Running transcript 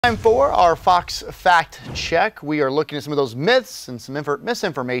Time for our Fox Fact Check. We are looking at some of those myths and some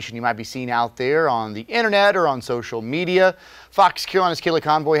misinformation you might be seeing out there on the internet or on social media. Fox Carolina's Kayla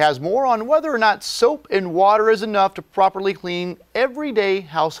Conboy has more on whether or not soap and water is enough to properly clean everyday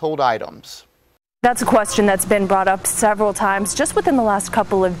household items. That's a question that's been brought up several times just within the last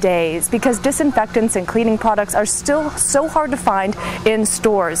couple of days because disinfectants and cleaning products are still so hard to find in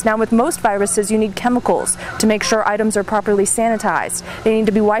stores. Now, with most viruses, you need chemicals to make sure items are properly sanitized. They need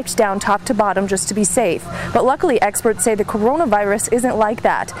to be wiped down top to bottom just to be safe. But luckily, experts say the coronavirus isn't like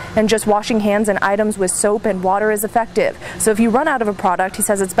that, and just washing hands and items with soap and water is effective. So if you run out of a product, he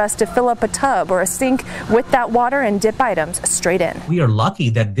says it's best to fill up a tub or a sink with that water and dip items straight in. We are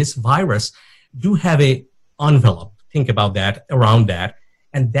lucky that this virus do have a envelope, think about that, around that,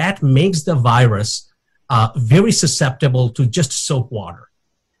 and that makes the virus very susceptible to just soap water.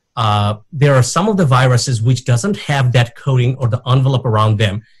 There are some of the viruses which doesn't have that coating or the envelope around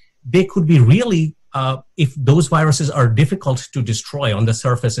them. They could be really, if those viruses are difficult to destroy on the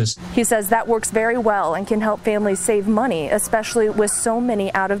surfaces. He says that works very well and can help families save money, especially with so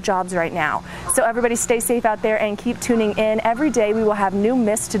many out of jobs right now. So everybody stay safe out there and keep tuning in. Every day we will have new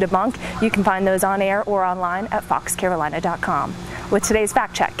myths to debunk. You can find those on air or online at foxcarolina.com. With today's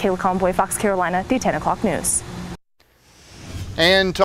Fact Check, Kayla Conboy, Fox Carolina, the 10 o'clock news. And